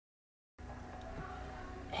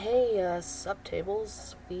Hey,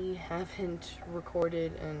 subtables, we haven't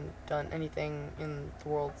recorded and done anything in the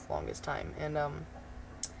world's longest time, and,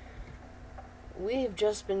 we've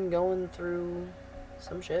just been going through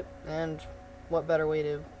some shit, and what better way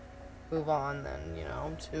to move on than,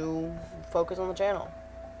 to focus on the channel.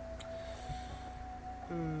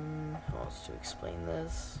 How else to explain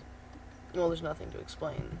this? Well, there's nothing to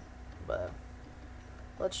explain, but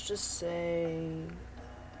let's just say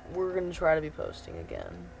we're gonna try to be posting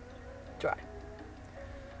again. Try.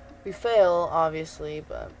 We fail, obviously,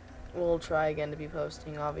 but we'll try again to be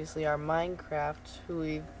posting. Obviously, our Minecraft,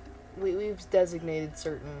 who we've designated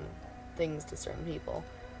certain things to certain people,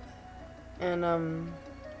 and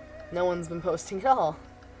no one's been posting at all.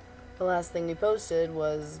 The last thing we posted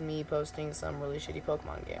was me posting some really shitty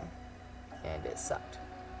Pokemon game, and it sucked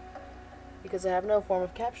because I have no form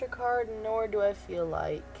of capture card, nor do I feel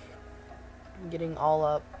like getting all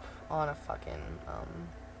up on a fucking,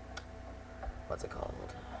 what's it called?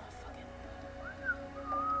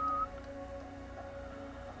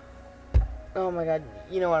 Oh my god,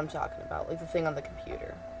 you know what I'm talking about, like the thing on the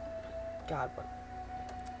computer. God, what?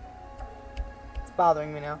 It's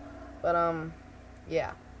bothering me now. But,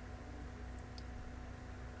 yeah.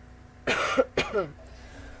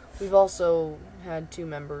 We've also had three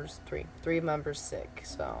members sick,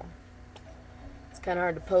 so it's kind of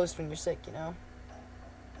hard to post when you're sick, you know?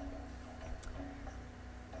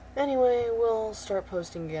 Anyway, we'll start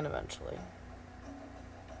posting again eventually.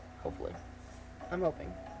 Hopefully. I'm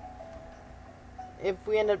hoping. If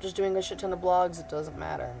we end up just doing a shit ton of blogs, it doesn't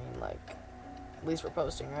matter. I mean, like, at least we're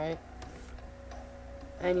posting, right?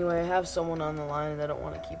 Anyway, I have someone on the line and I don't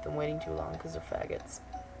want to keep them waiting too long because they're faggots.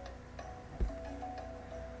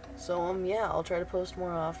 So, yeah, I'll try to post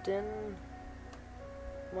more often.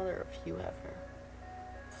 Mother of Hugh Hefner.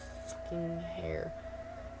 Fucking hair.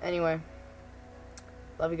 Anyway.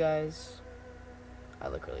 Love you guys. I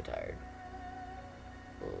look really tired.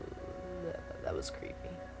 That was creepy.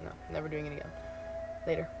 No, never doing it again.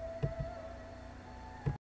 Later.